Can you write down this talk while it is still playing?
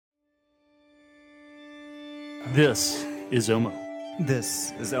This is Omo.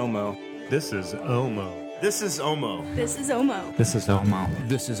 This is Omo. This is Omo. This is Omo. This is Omo. This is Omo.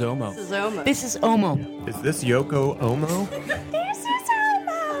 This is Omo. This is Omo. This is Omo. Is this Yoko Omo? This is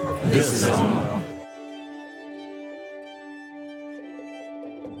Omo. This is Omo.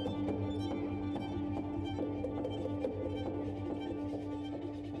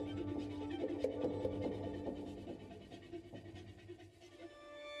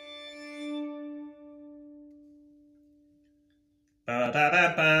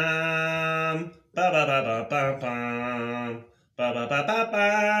 Ba-ba-ba-bam. Ba-ba-ba-ba-bam.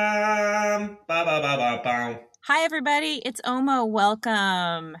 Ba-ba-ba-ba-bam. Ba-ba-ba-ba-bam. Hi, everybody. It's Omo.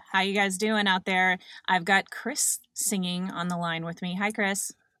 Welcome. How you guys doing out there? I've got Chris singing on the line with me. Hi,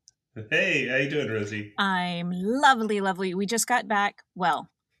 Chris. Hey, how you doing, Rozie? I'm lovely. We just got back. Well,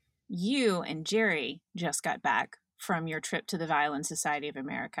 you and Jerry just got back from your trip to the Violin Society of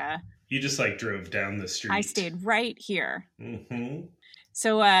America. You just drove down the street. I stayed right here. Mm-hmm.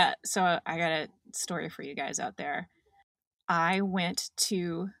 So I got a story for you guys out there. I went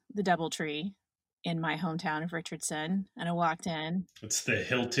to the DoubleTree in my hometown of Richardson, and I walked in. It's the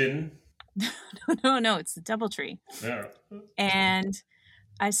Hilton. No, it's the DoubleTree. Oh. And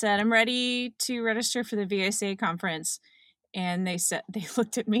I said, I'm ready to register for the VSA conference. And they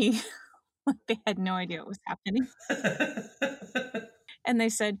looked at me like they had no idea what was happening. And they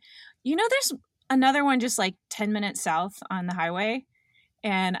said, there's another one just 10 minutes south on the highway.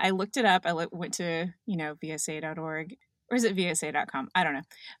 And I looked it up. I went to, VSA.org. Or is it VSA.com? I don't know.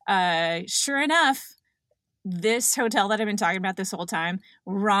 Sure enough, this hotel that I've been talking about this whole time,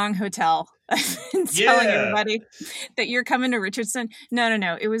 wrong hotel. I've been telling everybody that you're coming to Richardson.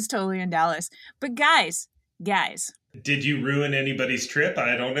 No. It was totally in Dallas. But guys. Did you ruin anybody's trip?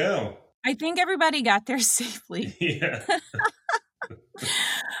 I don't know. I think everybody got there safely. Yeah.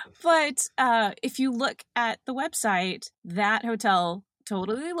 But if you look at the website, that hotel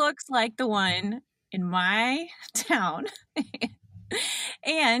totally looks like the one in my town.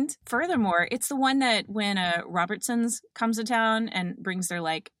 And furthermore, it's the one that when Robertson's comes to town and brings their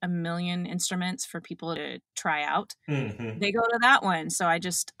 1 million instruments for people to try out, they go to that one. So I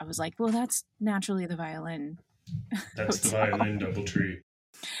was like, well, that's naturally the Violin. That's hotel. the Violin DoubleTree.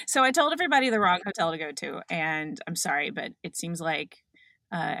 So I told everybody the wrong hotel to go to, and I'm sorry, but it seems like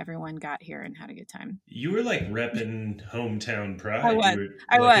everyone got here and had a good time. You were repping hometown pride.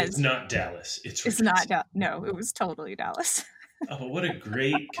 I was. It's not Dallas. It's not Dallas. No, it was totally Dallas. Oh, what a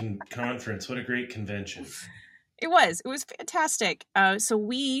great conference. What a great convention. It was fantastic. So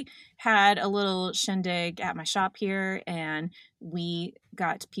we had a little shindig at my shop here, and we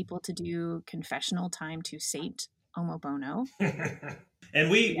got people to do confessional time to Saint Omobono. And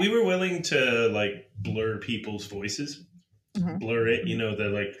we were willing to blur people's voices. Mm-hmm. Blur it,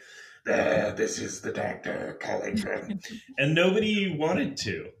 this is the doctor calling them. And nobody wanted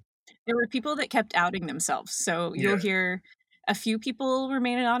to. There were people that kept outing themselves. So you'll hear a few people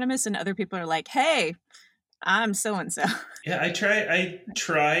remain anonymous and other people are like, hey, I'm so-and-so. Yeah, I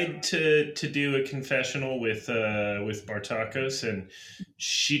tried to do a confessional with Bartakos, and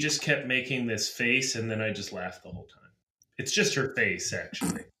she just kept making this face, and then I just laughed the whole time. It's just her face,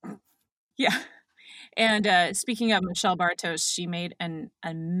 actually. Yeah. And speaking of Michelle Bartos, she made an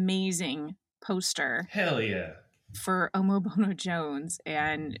amazing poster. Hell yeah. For Omobono Jones,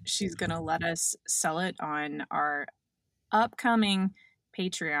 and she's going to let us sell it on our upcoming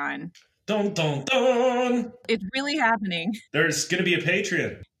Patreon. Dun, dun, dun. It's really happening. There's going to be a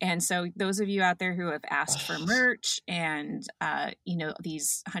Patreon. And so those of you out there who have asked for merch and,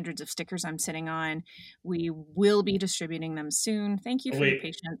 these hundreds of stickers I'm sitting on, we will be distributing them soon. Thank you for your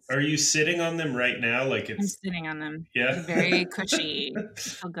patience. Are you sitting on them right now? I'm sitting on them. Yeah. Very cushy.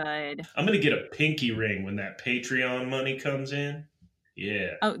 So good. I'm going to get a pinky ring when that Patreon money comes in.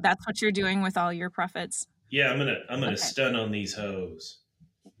 Yeah. Oh, that's what you're doing with all your profits? Yeah, I'm gonna stun on these hoes.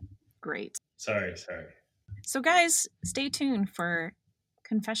 Great. Sorry. So guys, stay tuned for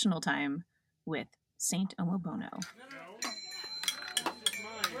confessional time with Saint Omobono.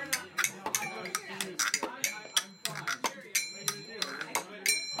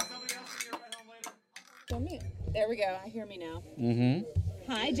 There we go. I hear me now. Mm-hmm.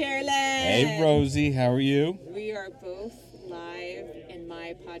 Hi, Jerry. Hey, Rozie. How are you? We are both live in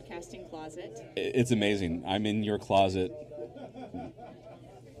my podcasting closet. It's amazing. I'm in your closet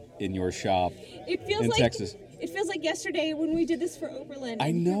in your shop in Texas. It feels like yesterday when we did this for Oberlin.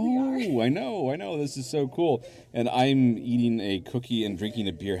 I know. This is so cool. And I'm eating a cookie and drinking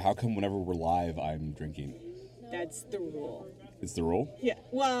a beer. How come whenever we're live, I'm drinking? That's the rule. It's the rule? Yeah.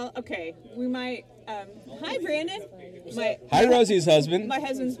 Well, okay. We might Hi, Brandon. Hi, Rosie's husband. My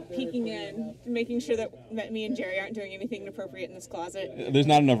husband's peeking in, making sure that me and Jerry aren't doing anything inappropriate in this closet. There's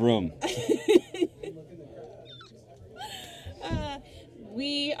not enough room.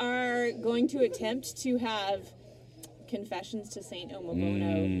 We are going to attempt to have confessions to Saint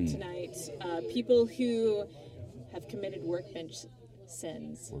Omobono tonight. People who have committed workbench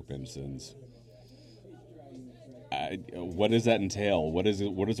sins. Workbench sins. What does that entail? What is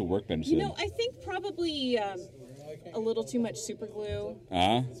it? What is a workbench sin? I think probably a little too much super glue.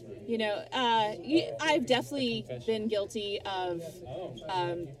 Uh-huh. I've definitely been guilty of,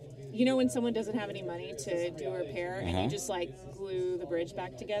 when someone doesn't have any money to do a repair and you just glue the bridge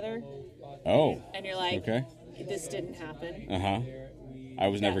back together. Oh. And you're like, okay. This didn't happen. Uh-huh. I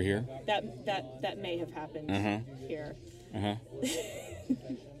was never here. That may have happened here. Uh-huh.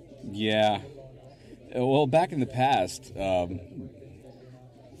 Yeah. Well, back in the past,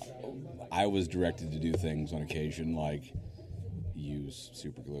 I was directed to do things on occasion, like use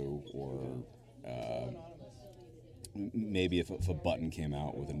super glue, or maybe if a button came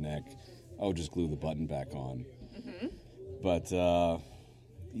out with a neck, just glue the button back on. Mm-hmm. But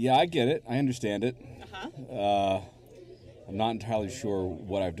yeah, I get it. I understand it. I'm not entirely sure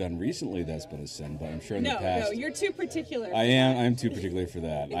what I've done recently that's been a sin, but I'm sure in the past... No, you're too particular. I'm too particular for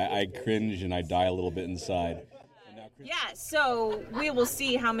that. I cringe and I die a little bit inside. Yeah, so we will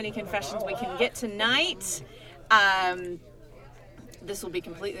see how many confessions we can get tonight. This will be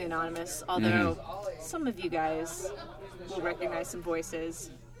completely anonymous, although some of you guys will recognize some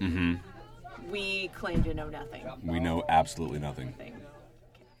voices. Mm-hmm. We claim to know nothing. We know absolutely nothing.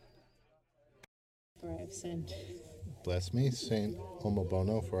 For I have sinned. Bless me, Saint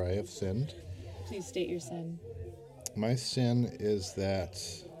Omobono, for I have sinned. Please state your sin. My sin is that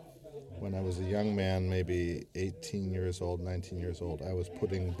when I was a young man, maybe 18 years old, 19 years old, I was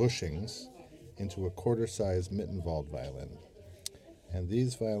putting bushings into a quarter-size Mittenwald violin. And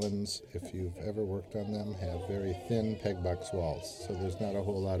these violins, if you've ever worked on them, have very thin peg box walls, so there's not a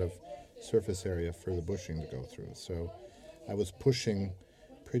whole lot of surface area for the bushing to go through. So I was pushing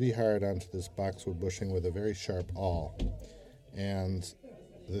pretty hard onto this boxwood bushing with a very sharp awl, and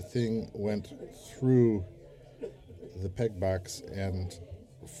the thing went through the peg box and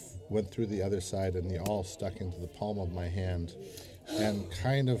went through the other side, and the awl stuck into the palm of my hand and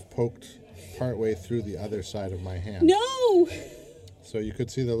kind of poked partway through the other side of my hand. No! So you could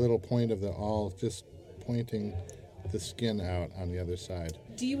see the little point of the awl just pointing the skin out on the other side.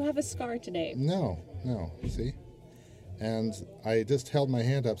 Do you have a scar today? No, see? And I just held my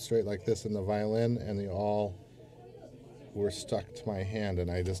hand up straight like this, and the violin and the awl were stuck to my hand, and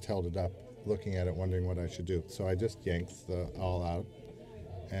I just held it up, looking at it, wondering what I should do. So I just yanked the awl out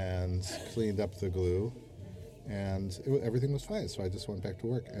and cleaned up the glue, and everything was fine. So I just went back to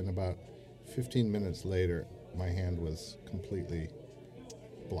work, and about 15 minutes later, my hand was completely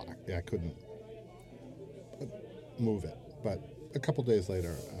blocked. I couldn't move it. But a couple days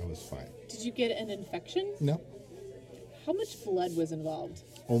later, I was fine. Did you get an infection? No. How much blood was involved?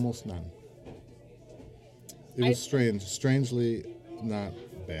 Almost none. It was strange. Strangely not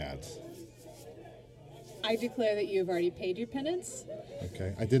bad. I declare that you have already paid your penance.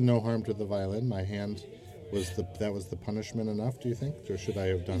 Okay. I did no harm to the violin. My hand was the punishment enough, do you think? Or should I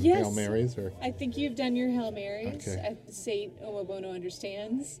have done Hail Marys? Or I think you've done your Hail Marys. Okay. Saint Omobono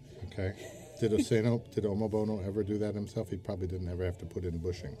understands. Okay. Did Omobono ever do that himself? He probably didn't ever have to put in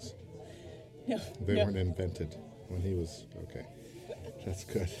bushings. No. They weren't invented when he was... Okay. That's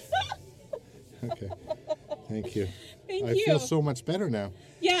good. Okay. Thank you. I feel so much better now.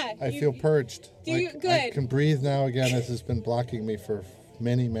 Yeah. I feel purged. Good. I can breathe now again. This has been blocking me for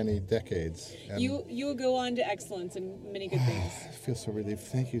many, many decades. And you will go on to excellence and many good things. I feel so relieved.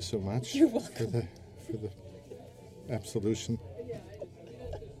 Thank you so much. You're welcome. For the absolution.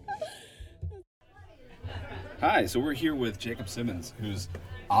 Hi, so we're here with Jacob Simmons, who's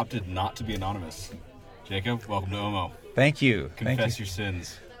opted not to be anonymous. Jacob, welcome to Omo. Thank you. Confess your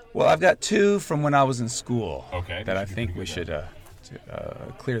sins. Well, I've got two from when I was in school. Okay. That I think we should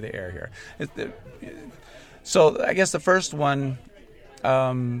clear the air here. So I guess the first one,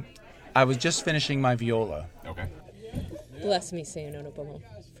 I was just finishing my viola. Okay. Bless me, Saint Omobono,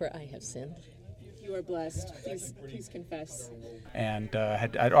 for I have sinned. You are blessed. Please confess. And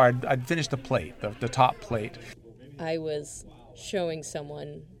I'd finished the plate, the top plate. I was showing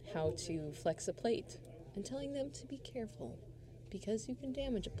someone how to flex a plate and telling them to be careful because you can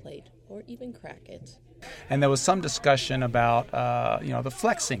damage a plate or even crack it. And there was some discussion about, the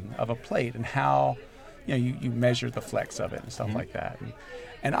flexing of a plate and how, you measure the flex of it and stuff like that.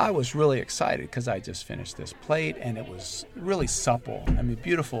 And I was really excited because I just finished this plate, and it was really supple. I mean,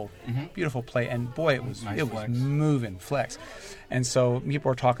 beautiful plate, and boy, it was moving flex. And so people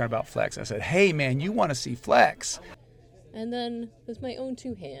were talking about flex. I said, "Hey, man, you want to see flex?" And then with my own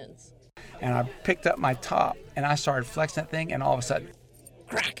 2 hands. And I picked up my top, and I started flexing that thing, and all of a sudden,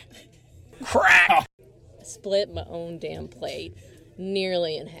 crack! I Split my own damn plate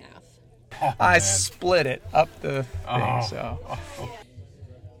nearly in half. I split it up the thing, so...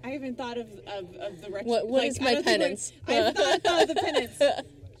 I haven't thought of the retro. What is my penance? I have not thought of the penance.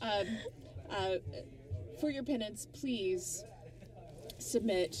 For your penance, please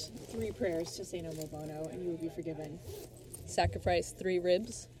submit 3 prayers to Saint Omobono, and you will be forgiven. Sacrifice 3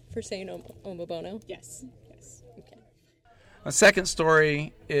 ribs for Saint Omobono? Yes. Okay. My second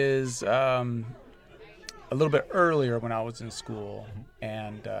story is a little bit earlier when I was in school,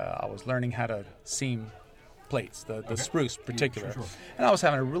 and I was learning how to seam plates, the spruce in particular. Sure. And I was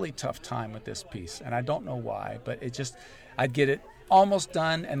having a really tough time with this piece, and I don't know why, but I'd get it almost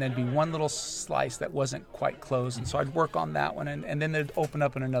done, and there'd be one little slice that wasn't quite closed, and so I'd work on that one, and then they'd open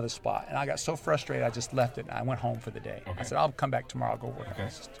up in another spot. And I got so frustrated, I just left it, and I went home for the day. I said, I'll come back tomorrow, I'll go work on it.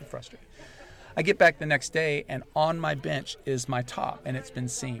 It's just too frustrated. I get back the next day, and on my bench is my top, and it's been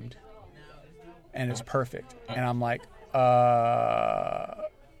seamed, and it's perfect. And I'm like,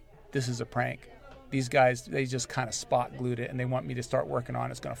 this is a prank. These guys, they just kind of spot glued it, and they want me to start working on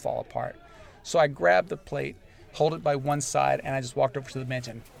it. It's going to fall apart. So I grabbed the plate, hold it by one side, and I just walked over to the bench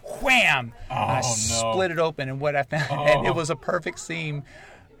and wham! And I split it open, and what I found, and it was a perfect seam.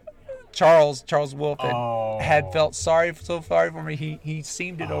 Charles Wolf had felt so sorry for me. He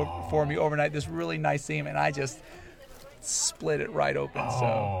seamed it for me overnight, this really nice seam, and I just split it right open.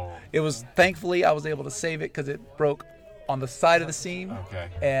 So it was, thankfully, I was able to save it because it broke on the side of the seam,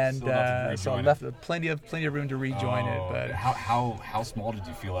 and so I left plenty of room to rejoin it. But how small did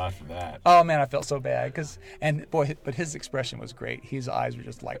you feel after that? Oh man, I felt so bad but his expression was great. His eyes were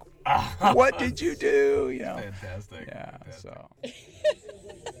just like, "What did you do?" You know. Fantastic. Yeah. So. I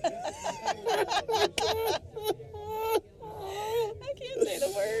can't say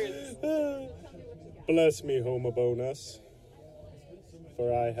the words. Bless me, Omobono,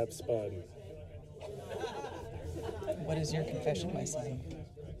 for I have spun. What is your confession, my son?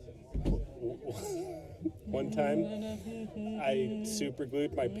 One time, I super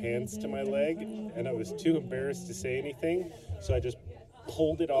glued my pants to my leg, and I was too embarrassed to say anything, so I just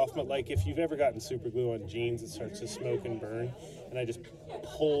pulled it off. Like, if you've ever gotten super glue on jeans, it starts to smoke and burn, and I just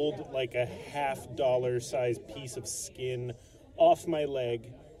pulled like a $50 size piece of skin off my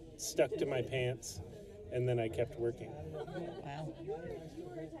leg, stuck to my pants, and then I kept working. Wow.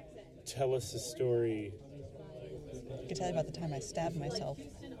 Tell us a story. I can tell you about the time I stabbed myself.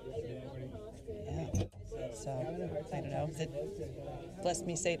 Yeah. So, I don't know. Is it bless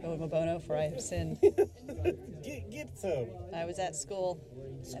me, Saint Omobono, for I have sinned? Get some. I was at school,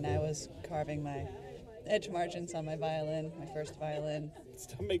 and I was carving my edge margins on my violin, my first violin.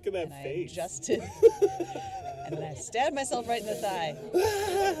 Stop making that face. I adjusted, and then I stabbed myself right in the thigh.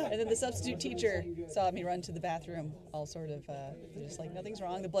 And then the substitute teacher saw me run to the bathroom, all sort of just like, nothing's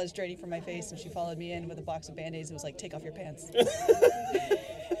wrong, the blood's draining from my face, and she followed me in with a box of Band-Aids and was like, take off your pants.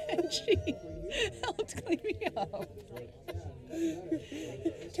 And she helped clean me up.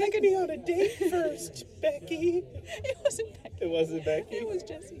 Take me on a date first, Becky. It wasn't Becky. It wasn't Becky? It was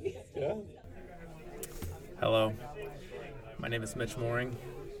Jesse. Yeah. Hello, my name is Mitch Mooring,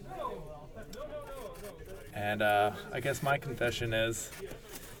 and I guess my confession is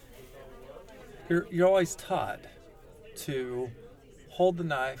you're always taught to hold the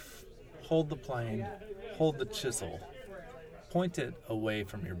knife, hold the plane, hold the chisel, point it away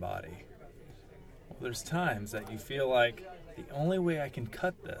from your body. Well, there's times that you feel like the only way I can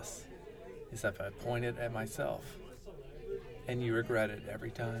cut this is if I point it at myself, and you regret it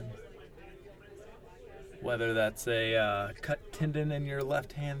every time. Whether that's a cut tendon in your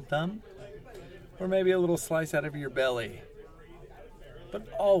left-hand thumb, or maybe a little slice out of your belly. But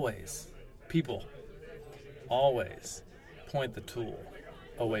always, people, always point the tool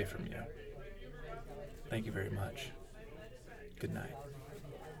away from you. Thank you very much. Good night.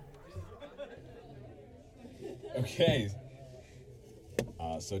 Okay.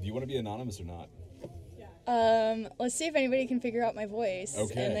 So do you want to be anonymous or not? Let's see if anybody can figure out my voice,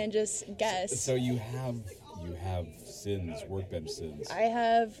 okay, and then just guess. So you have sins, workbench sins. I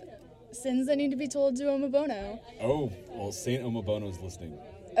have sins that need to be told to Omobono. Oh, well, Saint Omobono is listening.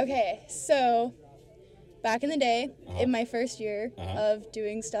 Okay, so back in the day, in my first year of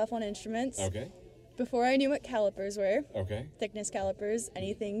doing stuff on instruments, before I knew what calipers were, thickness calipers,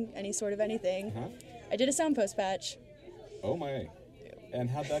 anything, any sort of anything, I did a soundpost patch. Oh my. And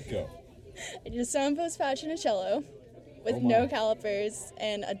how'd that go? I did a soundpost patch and a cello with no calipers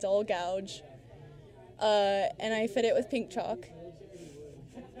and a dull gouge. And I fit it with pink chalk.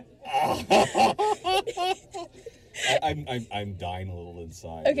 I'm dying a little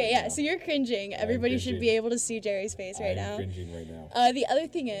inside. Okay, right yeah, now. so you're cringing. Everybody should be able to see Jerry's face right now. I'm cringing right now. The other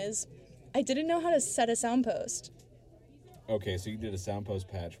thing is, I didn't know how to set a soundpost. Okay, so you did a soundpost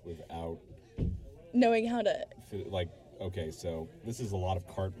patch without Knowing how to... okay, so this is a lot of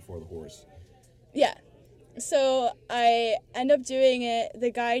cart before the horse. Yeah. So I end up doing it. The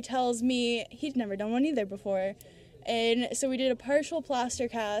guy tells me he'd never done one either before. And so we did a partial plaster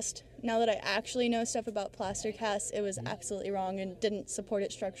cast. Now that I actually know stuff about plaster casts, it was absolutely wrong and didn't support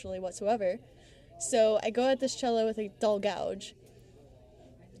it structurally whatsoever. So I go at this cello with a dull gouge.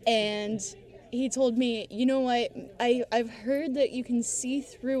 And he told me, you know what, I've heard that you can see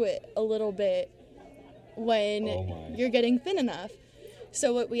through it a little bit when you're getting thin enough.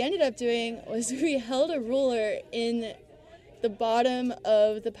 So what we ended up doing was we held a ruler in the bottom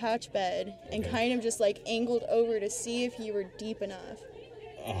of the patch bed and kind of just angled over to see if you were deep enough.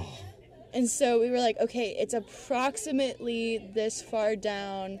 Oh. And so we were like, okay, it's approximately this far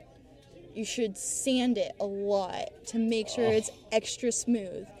down. You should sand it a lot to make sure it's extra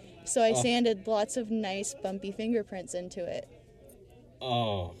smooth. So I sanded lots of nice bumpy fingerprints into it.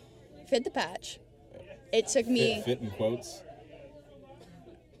 Oh. Fit the patch. It took me... Fit in quotes?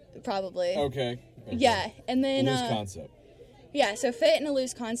 Probably. Okay. Yeah, and then... Loose concept. Yeah, so fit in a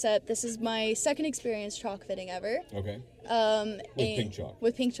loose concept. This is my second experience chalk fitting ever. Okay. With pink chalk.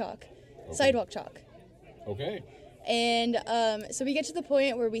 With pink chalk. Okay. Sidewalk chalk. Okay. And so we get to the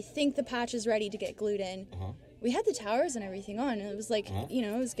point where we think the patch is ready to get glued in. Uh-huh. We had the towers and everything on. And it was it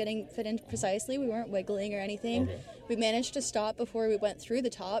was getting fit in precisely. We weren't wiggling or anything. Okay. We managed to stop before we went through the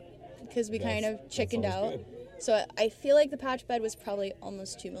top because we kind of chickened out. Good. So I feel like the patch bed was probably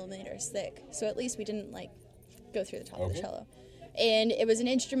almost 2 millimeters thick. So at least we didn't go through the top of the cello. And it was an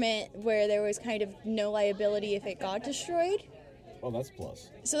instrument where there was kind of no liability if it got destroyed. Oh, that's a plus.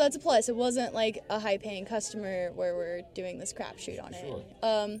 So that's a plus. It wasn't like a high-paying customer where we're doing this crapshoot on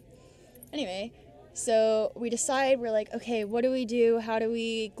it. Anyway, so we decide, we're like, okay, what do we do? How do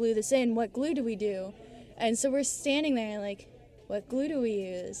we glue this in? What glue do we do? And so we're standing there like, what glue do we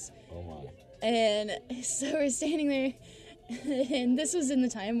use? Oh, my. And so we're standing there, and this was in the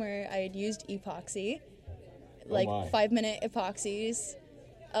time where I had used epoxy, 5-minute epoxies.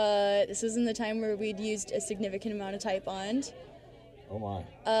 This was in the time where we'd used a significant amount of Type Bond. Oh my.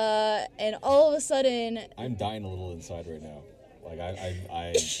 And all of a sudden... I'm dying a little inside right now.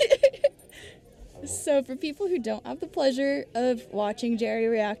 So for people who don't have the pleasure of watching Jerry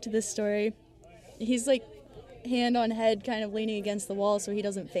react to this story, he's hand on head kind of leaning against the wall so he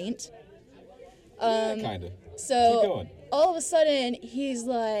doesn't faint. Kind of. So keep going. All of a sudden he's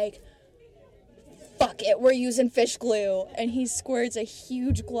like, fuck it, we're using fish glue. And he squirts a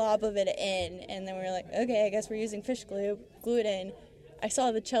huge glob of it in. And then we're like, okay, I guess we're using fish glue. Glue it in. I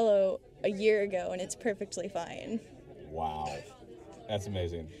saw the cello a year ago, and it's perfectly fine. Wow. That's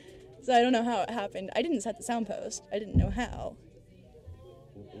amazing. So I don't know how it happened. I didn't set the sound post. I didn't know how.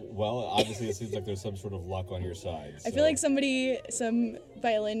 Well, obviously it seems like there's some sort of luck on your side. I feel like some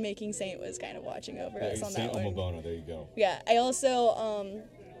violin-making saint was kind of watching over us on that one. Omobono, there you go. Yeah, I also,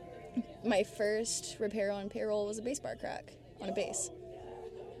 my first repair on payroll was a bass bar crack on a bass.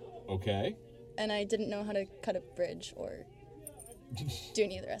 Okay. And I didn't know how to cut a bridge or do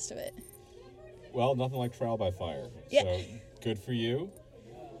any of the rest of it. Well, nothing like trial by fire. Yeah. So good for you.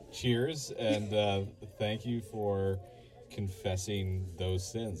 Cheers, and thank you for confessing those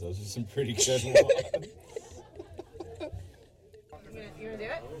sins. Those are some pretty good ones. You want to do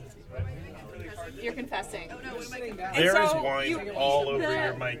it? You're confessing. Oh, no, what am I confessing? There is wine all over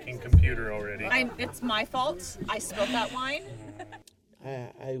your mic and computer already. It's my fault. I spilled that wine.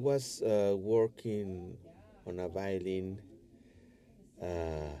 I was working on a violin,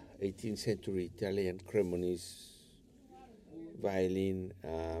 18th century Italian Cremonese violin.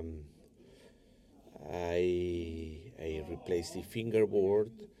 I replaced the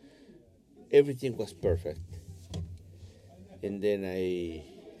fingerboard. Everything was perfect. And then I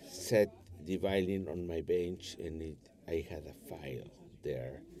set the violin on my bench, and I had a file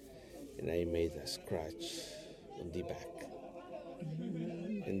there, and I made a scratch on the back.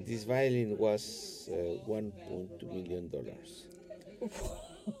 And this violin was $1.2 million.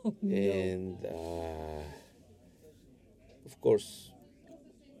 Oh, no. And of course,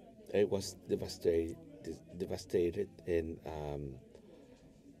 I was devastated, and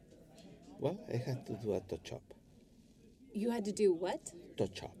I had to do a touch-up. You had to do what?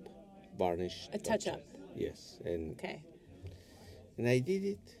 Touch-up, varnish. A touch-up. Yes, and Okay. and I did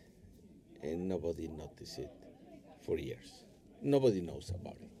it, and nobody noticed it for years. Nobody knows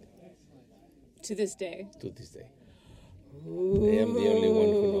about it To this day. to this day. I am the only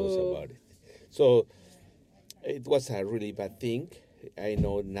one who knows about it. So it was a really bad thing. I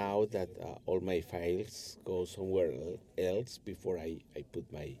know now that all my files go somewhere else before I put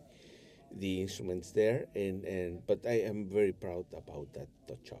the instruments there, but I am very proud about that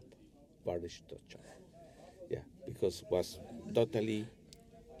touch-up, varnish touch-up. Yeah, because it was totally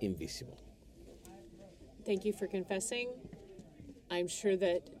invisible. Thank you for confessing. I'm sure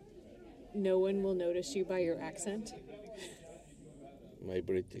that no one will notice you by your accent. My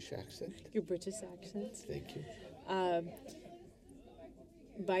British accent. Your British accent. Thank you.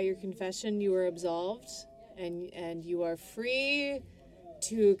 By your confession, you are absolved, and you are free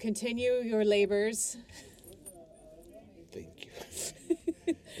to continue your labors. Thank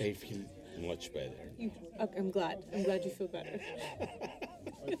you. I feel much better. Okay, I'm glad. I'm glad you feel better.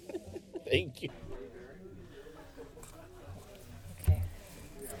 Thank you.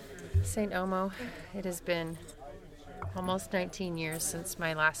 St. Omo, it has been almost 19 years since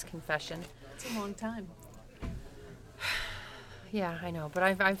my last confession. It's a long time. Yeah, I know, but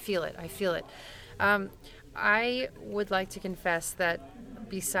I feel it. I feel it. I would like to confess that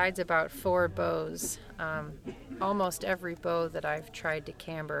besides about 4 bows, almost every bow that I've tried to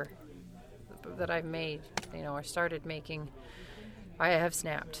camber, that I've made, or started making, I have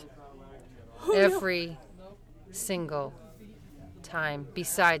snapped. Every single time,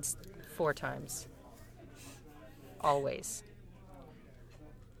 besides 4 times. Always.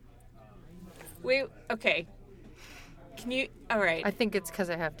 Wait, okay. Can you, all right. I think it's because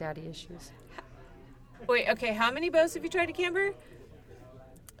I have daddy issues. Wait, okay, how many bows have you tried to camber?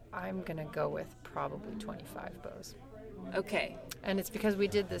 I'm going to go with probably 25 bows. Okay. And it's because we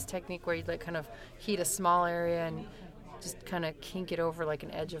did this technique where you'd kind of heat a small area and just kind of kink it over like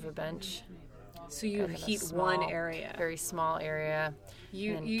an edge of a bench. So you heat one area. Very small area.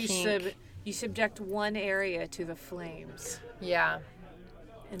 You subject one area to the flames. Yeah.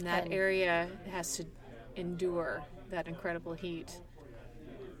 And that area has to endure that incredible heat.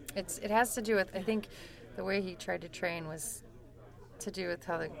 It has to do with, I think the way he tried to train was to do with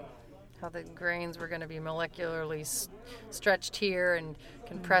how the grains were going to be molecularly stretched here and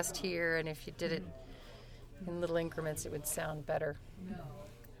compressed here, and if you did it in little increments it would sound better.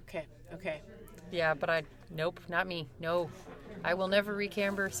 Okay. Yeah, but nope, not me. No. I will never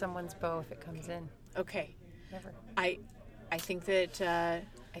recamber someone's bow if it comes in. Okay. Never. I think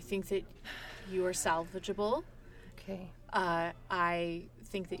that you are salvageable. Okay. I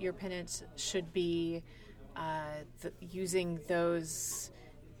think that your penance should be using those.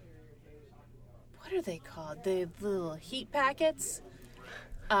 What are they called? The little heat packets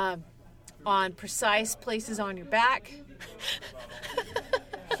on precise places on your back.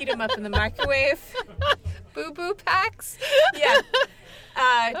 Heat them up in the microwave. Boo-boo packs? Yeah.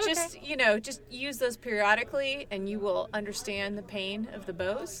 Okay. Just use those periodically and you will understand the pain of the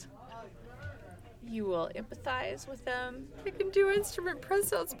bows. You will empathize with them. I can do instrument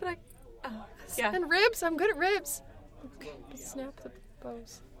press outs, but yeah. And ribs, I'm good at ribs. Okay, snap the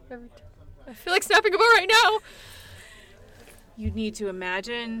bows every time. I feel like snapping a bow right now. You need to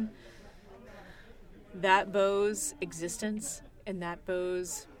imagine that bow's existence and that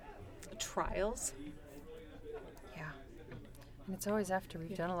bow's trials. Yeah. And it's always after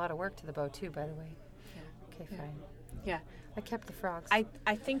we've done a lot of work to the bow too, by the way. Yeah. Okay, fine. Yeah. I kept the frogs. I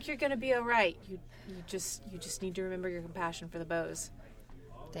think you're going to be all right. You just need to remember your compassion for the bows.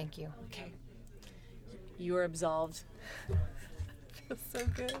 Thank you. Okay. You are absolved. Feels so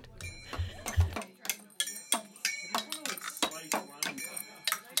good.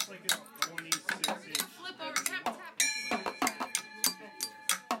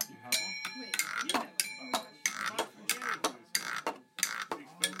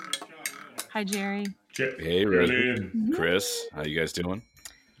 Hi, Jerry. Hey, Rozie. Chris, how you guys doing?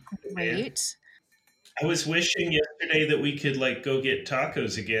 Great. I was wishing yesterday that we could go get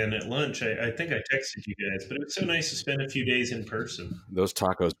tacos again at lunch. I think I texted you guys, but it was so nice to spend a few days in person. Those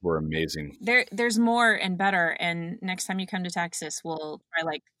tacos were amazing. There's more and better. And next time you come to Texas, we'll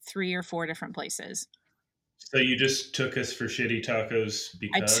try 3 or 4 different places. So you just took us for shitty tacos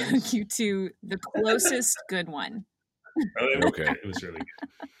because I took you to the closest good one. Okay. It was really good.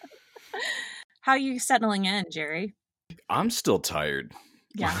 How are you settling in, Jerry? I'm still tired.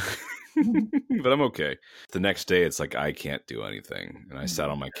 Yeah. But I'm okay. The next day, it's like I can't do anything. And I sat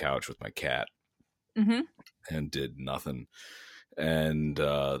on my couch with my cat and did nothing. And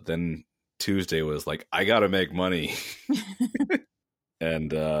then Tuesday was like, I got to make money.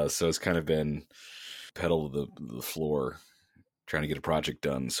 And so it's kind of been pedal to the floor, trying to get a project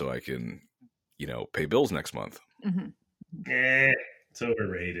done so I can, pay bills next month. It's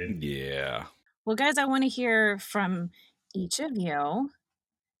overrated. Yeah. Well, guys, I want to hear from each of you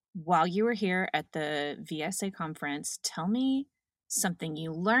while you were here at the VSA conference. Tell me something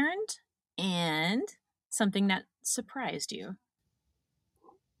you learned and something that surprised you.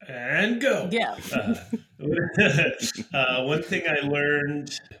 And go. Yeah. One thing I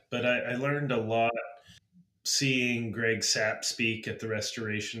learned, but I learned a lot seeing Greg Sapp speak at the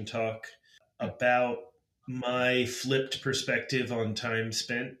Restoration Talk about my flipped perspective on time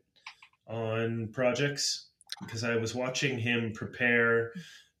spent on projects, because I was watching him prepare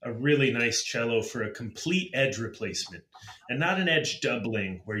a really nice cello for a complete edge replacement, and not an edge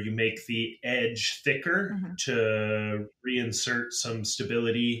doubling where you make the edge thicker to reinsert some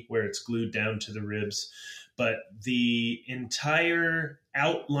stability where it's glued down to the ribs, but the entire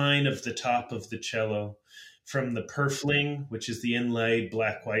outline of the top of the cello from the purfling, which is the inlay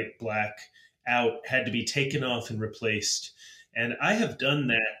black, white, black, out, had to be taken off and replaced. And I have done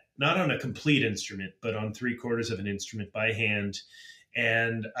that not on a complete instrument, but on 3/4 of an instrument by hand.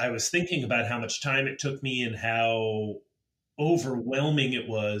 And I was thinking about how much time it took me and how overwhelming it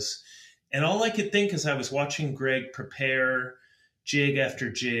was. And all I could think as I was watching Greg prepare jig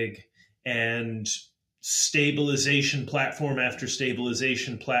after jig and stabilization platform after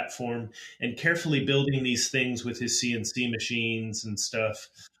stabilization platform, and carefully building these things with his CNC machines and stuff.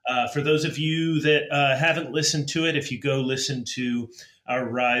 For those of you that haven't listened to it, if you go listen to our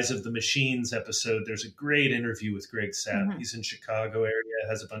Rise of the Machines episode, there's a great interview with Greg Sapp. He's in Chicago area,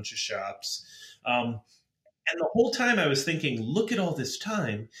 has a bunch of shops. And the whole time I was thinking, look at all this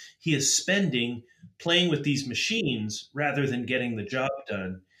time he is spending playing with these machines rather than getting the job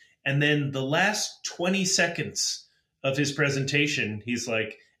done. And then the last 20 seconds of his presentation, he's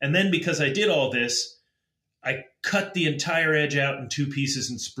like, and then because I did all this, I cut the entire edge out in 2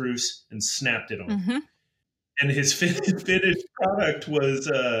 pieces in spruce and snapped it on. And his finished product was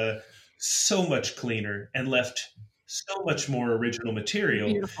so much cleaner and left so much more original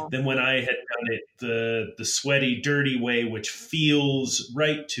material than when I had done it the sweaty, dirty way, which feels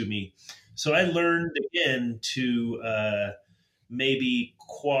right to me. So I learned again to maybe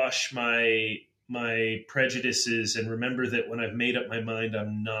quash my prejudices and remember that when I've made up my mind,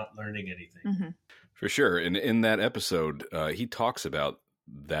 I'm not learning anything. For sure. And in that episode, he talks about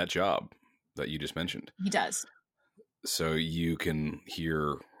that job that you just mentioned. He does. So you can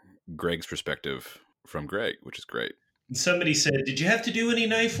hear Greg's perspective from Greg, which is great. Somebody said, did you have to do any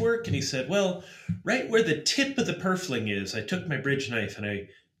knife work? And he said, well, right where the tip of the purfling is, I took my bridge knife and I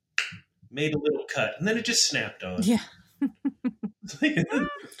made a little cut, and then it just snapped on. Yeah.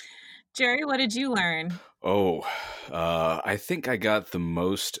 Jerry, what did you learn? I think I got the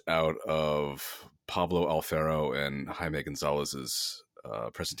most out of Pablo Alfaro and Jaime Gonzalez's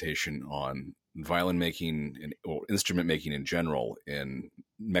presentation on violin making and instrument making in general in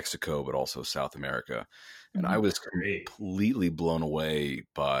Mexico, but also South America. And I was completely blown away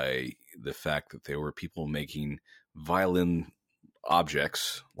by the fact that there were people making violin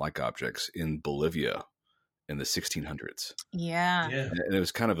objects in Bolivia in the 1600s. Yeah. And it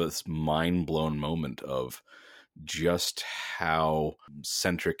was kind of a mind-blown moment of just how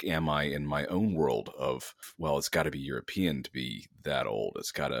centric am I in my own world of, well, it's got to be European to be that old.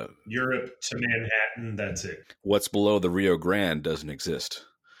 It's got to... Europe to Manhattan, that's it. What's below the Rio Grande doesn't exist,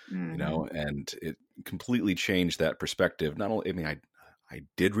 and it completely changed that perspective. Not only, I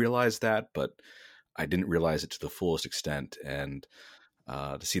did realize that, but I didn't realize it to the fullest extent. And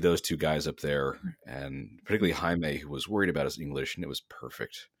to see those two guys up there, and particularly Jaime, who was worried about his English, and it was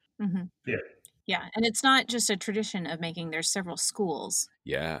perfect. Yeah, and it's not just a tradition of making. There's several schools.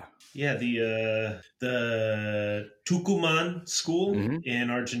 Yeah, the Tucumán school in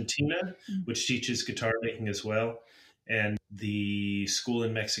Argentina, which teaches guitar making as well, and the school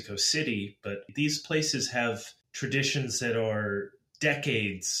in Mexico City. But these places have traditions that are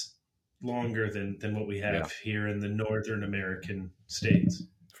decades longer than what we have here in the Northern American states.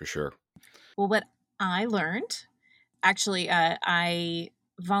 For sure. Well, what I learned, actually, I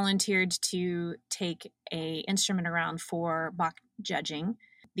volunteered to take a instrument around for Bach judging.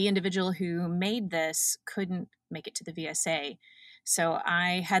 The individual who made this couldn't make it to the VSA. So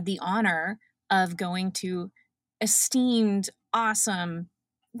I had the honor of going to esteemed, awesome,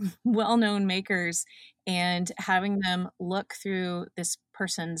 well-known makers and having them look through this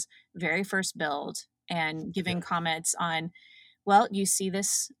person's very first build and giving comments on well, you see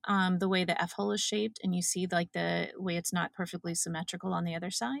this, the way the F hole is shaped, and you see like the way it's not perfectly symmetrical on the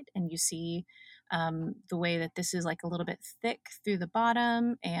other side, and you see the way that this is like a little bit thick through the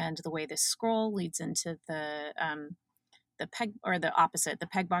bottom, and the way this scroll leads into the peg, or the opposite, the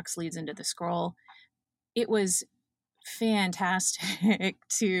peg box leads into the scroll. It was fantastic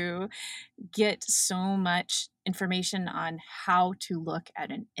to get so much information on how to look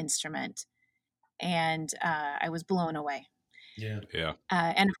at an instrument, and I was blown away. Yeah.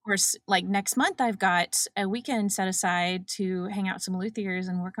 And of course, like next month, I've got a weekend set aside to hang out with some luthiers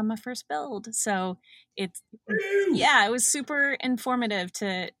and work on my first build. So it was super informative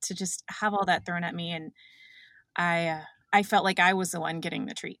to just have all that thrown at me, and I felt like I was the one getting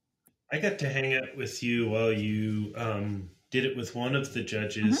the treat. I got to hang out with you while you did it with one of the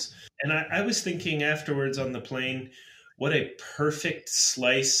judges. And I was thinking afterwards on the plane, what a perfect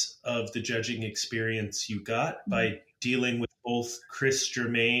slice of the judging experience you got by dealing with both Chris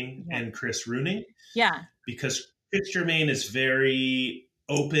Germain and Chris Rooney. Yeah. Because Chris Germain is very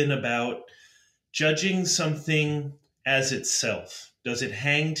open about judging something as itself. Does it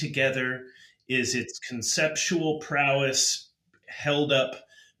hang together? Is its conceptual prowess held up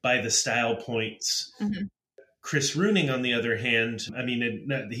by the style points? Mm-hmm. Chris Rooney, on the other hand, I mean,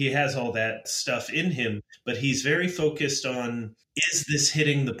 he has all that stuff in him, but he's very focused on, is this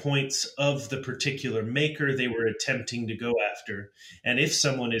hitting the points of the particular maker they were attempting to go after? And if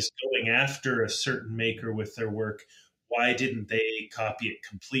someone is going after a certain maker with their work, why didn't they copy it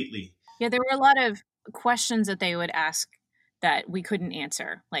completely? Yeah, there were a lot of questions that they would ask that we couldn't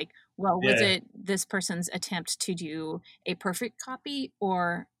answer. Like, well, was it this person's attempt to do a perfect copy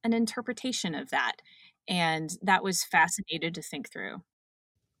or an interpretation of that? And that was fascinating to think through.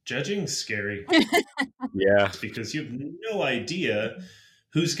 Judging's scary. Yeah. Because you have no idea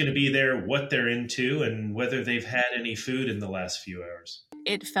who's going to be there, what they're into, and whether they've had any food in the last few hours.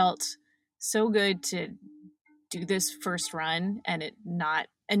 It felt so good to do this first run and not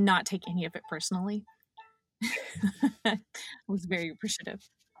take any of it personally. I was very appreciative.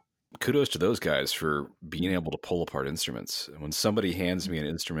 Kudos to those guys for being able to pull apart instruments. When somebody hands me an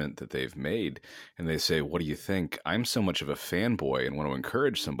instrument that they've made and they say, what do you think? I'm so much of a fanboy and want to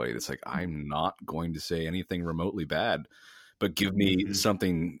encourage somebody that's like, I'm not going to say anything remotely bad, but give me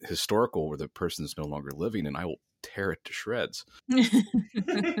something historical where the person's no longer living and I will tear it to shreds. Are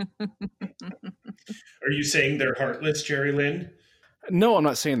you saying they're heartless, Jerry Lynn? No, I'm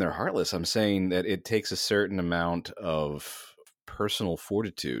not saying they're heartless. I'm saying that it takes a certain amount of personal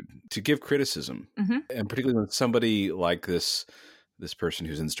fortitude to give criticism. Mm-hmm. And particularly when somebody like this person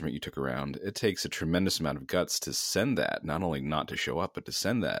whose instrument you took around, it takes a tremendous amount of guts to send that, not only not to show up, but to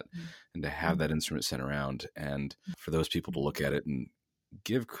send that and to have that instrument sent around. And for those people to look at it and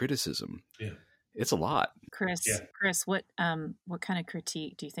give criticism. Yeah. It's a lot. Chris, what kind of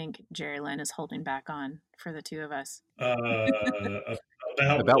critique do you think Jerry Lynn is holding back on for the two of us? About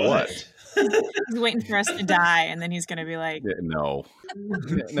what? He's waiting for us to die, and then he's going to be like, no.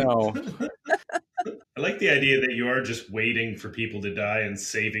 I like the idea that you are just waiting for people to die and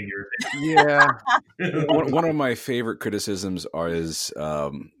saving your... Yeah. One of my favorite criticisms is,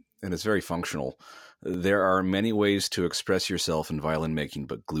 and it's very functional, there are many ways to express yourself in violin making,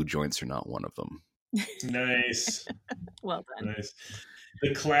 but glue joints are not one of them. Nice. Well done. Nice.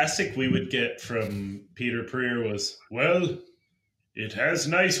 The classic we would get from Peter Preer was, well, it has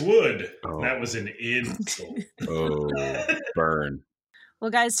nice wood. Oh. That was an insult. Oh, burn. Well,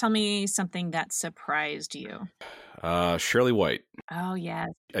 guys, tell me something that surprised you. Shirley White. Oh, yes.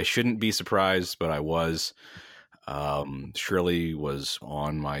 I shouldn't be surprised, but I was. Shirley was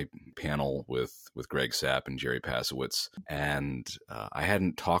on my panel with Greg Sapp and Jerry Pasowitz, and I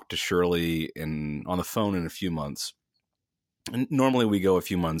hadn't talked to Shirley on the phone in a few months. And normally we go a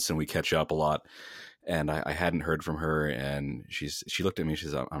few months and we catch up a lot, and I hadn't heard from her, and she looked at me and she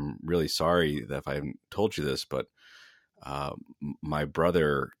said, I'm really sorry that if I haven't told you this, but my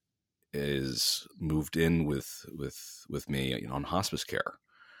brother is moved in with me on hospice care.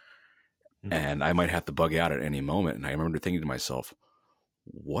 And I might have to bug out at any moment. And I remember thinking to myself,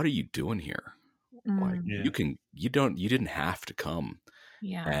 what are you doing here? Like, you didn't have to come.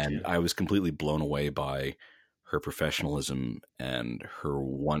 Yeah. And I was completely blown away by her professionalism and her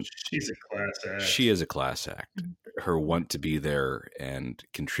want. She's a class act. She is a class act. Her want to be there and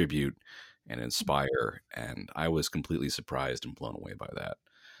contribute and inspire. And I was completely surprised and blown away by that.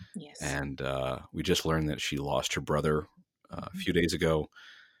 Yes. And we just learned that she lost her brother a few days ago.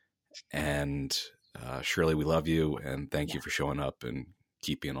 And Shirley, we love you, and thank you for showing up and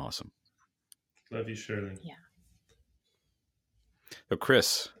keep being awesome. Love you, Shirley. Yeah. So,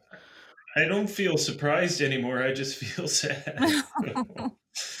 Chris, I don't feel surprised anymore. I just feel sad.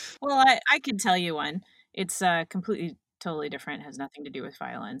 Well, I could tell you one. It's completely, totally different. Has nothing to do with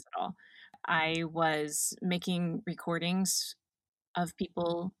violins at all. I was making recordings of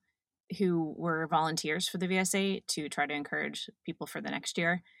people who were volunteers for the VSA to try to encourage people for the next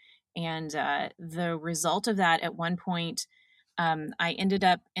year. And the result of that, at one point, I ended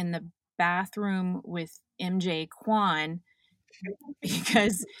up in the bathroom with MJ Kwan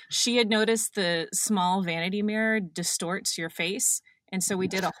because she had noticed the small vanity mirror distorts your face. And so we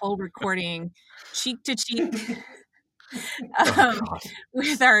did a whole recording cheek to cheek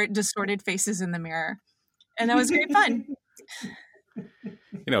with our distorted faces in the mirror. And that was great fun.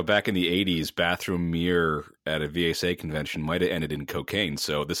 Back in the 80s, bathroom mirror at a VSA convention might have ended in cocaine.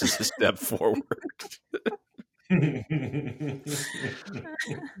 So this is a step forward.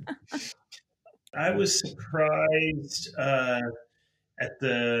 I was surprised at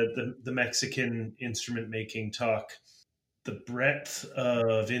the Mexican instrument making talk, the breadth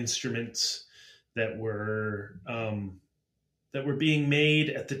of instruments that were being made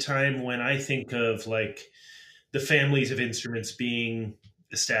at the time when I think of like the families of instruments being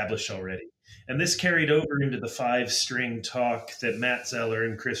established already. And this carried over into the 5-string talk that Matt Zeller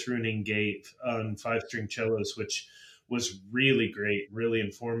and Chris Runing gave on 5-string cellos, which was really great, really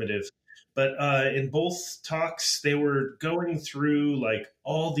informative. But in both talks, they were going through like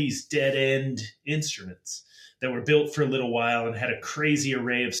all these dead end instruments that were built for a little while and had a crazy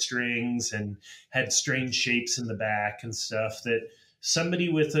array of strings and had strange shapes in the back and stuff that somebody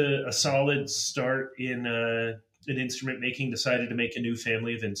with a solid start in instrument making decided to make a new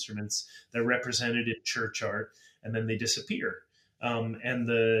family of instruments that represented in church art, and then they disappear. And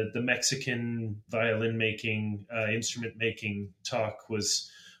the Mexican violin making, instrument making talk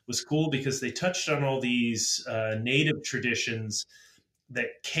was cool because they touched on all these native traditions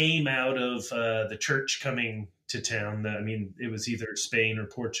that came out of the church coming to town. I mean, it was either Spain or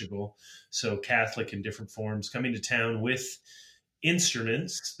Portugal, so Catholic in different forms, coming to town with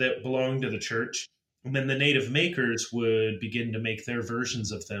instruments that belonged to the church. And then the native makers would begin to make their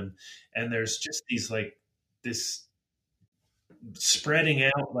versions of them. And there's just this spreading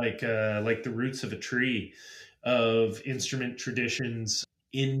out like the roots of a tree of instrument traditions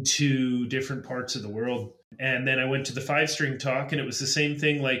into different parts of the world. And then I went to the 5-string talk, and it was the same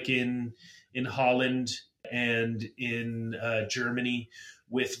thing like in Holland and in Germany,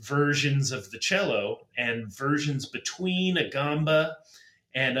 with versions of the cello and versions between a gamba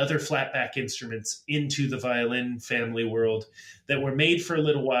and other flatback instruments into the violin family world that were made for a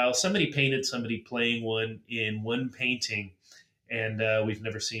little while. Somebody painted somebody playing one in one painting, and we've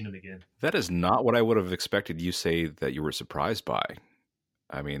never seen them again. That is not what I would have expected you say that you were surprised by.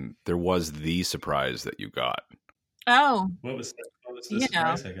 I mean, there was the surprise that you got. Oh. What was the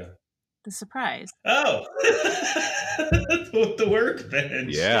surprise I got? The surprise. Oh, the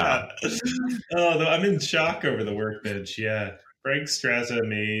workbench. Yeah. Oh, I'm in shock over the workbench. Yeah. Frank Straza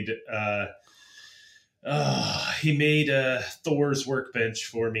made Thor's workbench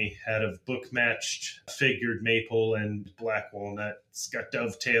for me out of book-matched figured maple and black walnut. It's got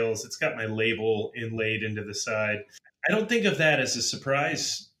dovetails. It's got my label inlaid into the side. I don't think of that as a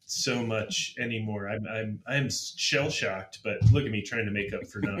surprise so much anymore. I'm shell-shocked, but look at me trying to make up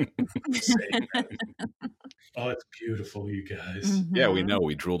for not saying that. Oh, it's beautiful, you guys. Mm-hmm. Yeah, we know.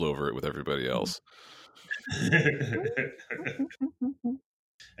 We drooled over it with everybody else.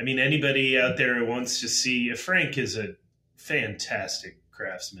 I mean, anybody out there who wants to see, Frank is a fantastic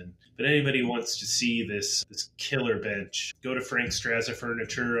craftsman, but anybody who wants to see this killer bench, go to Frank Straza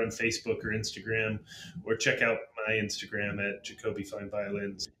Furniture on Facebook or Instagram, or check out my Instagram at Jacoby Fine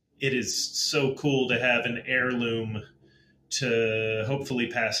Violins. It is so cool to have an heirloom to hopefully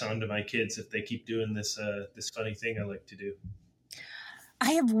pass on to my kids if they keep doing this funny thing I like to do.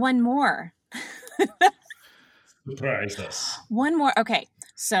 I have one more. Surprise us. One more. Okay.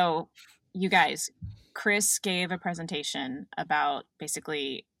 So you guys, Chris gave a presentation about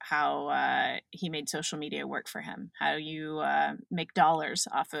basically how he made social media work for him, how you make dollars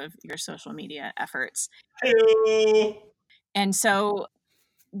off of your social media efforts. Hello. And so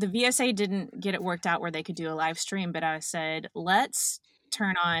the VSA didn't get it worked out where they could do a live stream, but I said, let's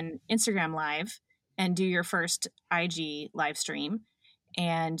turn on Instagram Live and do your first IG live stream.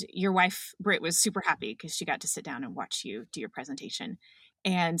 And your wife, Britt, was super happy because she got to sit down and watch you do your presentation.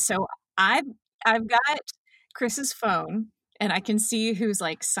 And so I've got Chris's phone, and I can see who's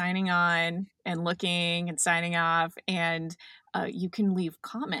like signing on and looking and signing off. And you can leave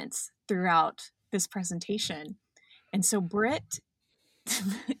comments throughout this presentation. And so Britt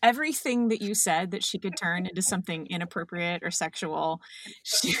everything that you said that she could turn into something inappropriate or sexual,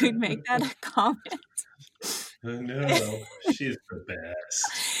 she would make that a comment. No, she's the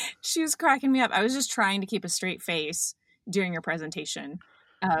best. She was cracking me up. I was just trying to keep a straight face during your presentation.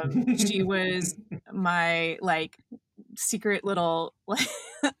 She was my like secret little like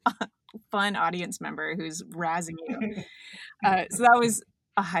fun audience member who's razzing you. So that was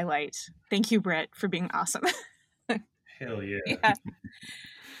a highlight. Thank you, Britt, for being awesome. Hell yeah. Yeah.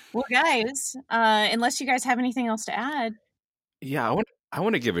 Well, guys, unless you guys have anything else to add. Yeah, I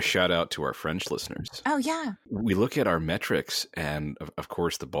want to give a shout out to our French listeners. Oh, yeah. We look at our metrics, and of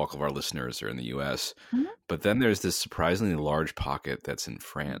course, the bulk of our listeners are in the U.S., but then there's this surprisingly large pocket that's in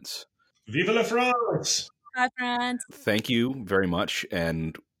France. Vive la France! Hi, France. Thank you very much,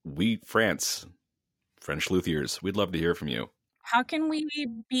 and French luthiers, we'd love to hear from you. How can we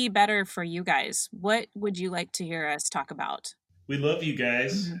be better for you guys? What would you like to hear us talk about? We love you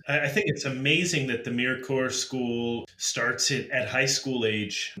guys. I think it's amazing that the Mirecourt School starts it at high school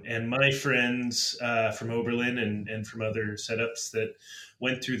age. And my friends from Oberlin and from other setups that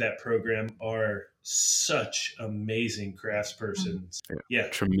went through that program are such amazing craftspersons. Yeah.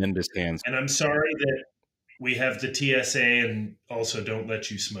 Tremendous hands. And I'm sorry that we have the TSA and also don't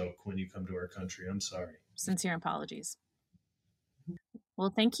let you smoke when you come to our country. I'm sorry. Sincere apologies.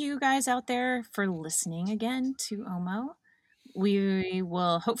 Well, thank you guys out there for listening again to Omo. We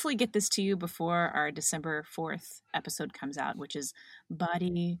will hopefully get this to you before our December 4th episode comes out, which is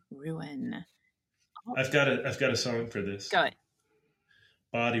Body Ruin. I've got a song for this. Go ahead.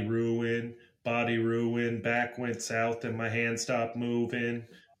 Body ruin, back went south and my hand stopped moving.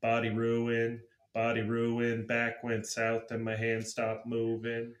 Body ruin, back went south and my hand stopped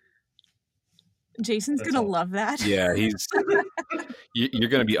moving. Jason's going to love that. Yeah, you're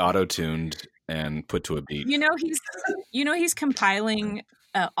going to be auto-tuned and put to a beat. He's compiling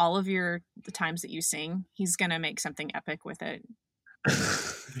all of the times that you sing. He's going to make something epic with it.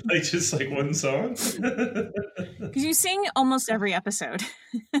 Just like one song? Because you sing almost every episode.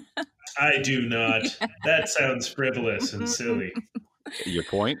 I do not. Yeah. That sounds frivolous and silly. Your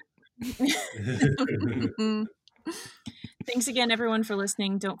point? Thanks again, everyone, for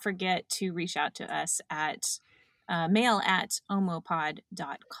listening. Don't forget to reach out to us at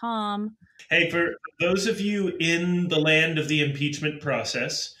mail@omopod.com. Hey, for those of you in the land of the impeachment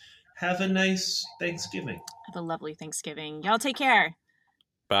process, have a nice Thanksgiving. Have a lovely Thanksgiving. Y'all take care.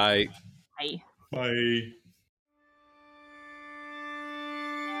 Bye. Bye. Bye.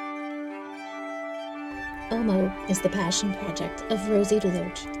 Omo is the passion project of Rozie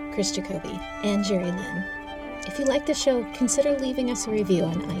DeLoach, Chris Jacoby, and Jerry Lynn. If you like the show, consider leaving us a review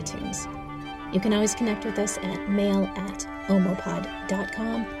on iTunes. You can always connect with us at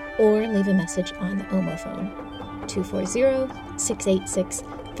mail@omopod.com or leave a message on the Omo phone,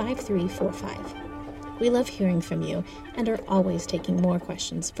 240-686-5345. We love hearing from you and are always taking more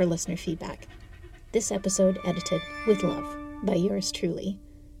questions for listener feedback. This episode edited with love by yours truly.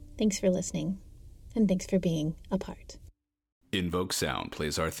 Thanks for listening, and thanks for being a part. Invoke Sound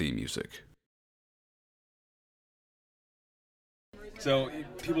plays our theme music. So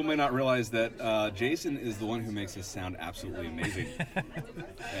people may not realize that Jason is the one who makes this sound absolutely amazing.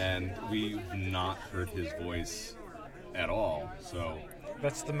 And we've not heard his voice at all. So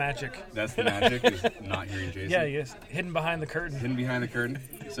that's the magic. That's the magic, is not hearing Jason. Yeah, yes, hidden behind the curtain. Hidden behind the curtain.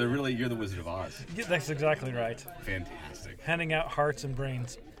 So really, you're the Wizard of Oz. Yeah, that's exactly right. Fantastic. Handing out hearts and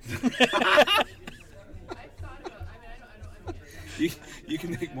brains. You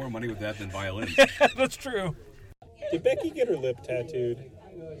can make more money with that than violin. That's true. Did Becky get her lip tattooed?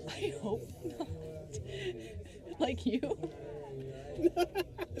 I hope not. Like you?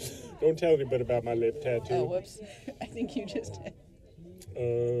 Don't tell anybody about my lip tattoo. Oh, whoops. I think you just did.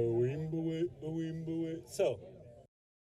 So,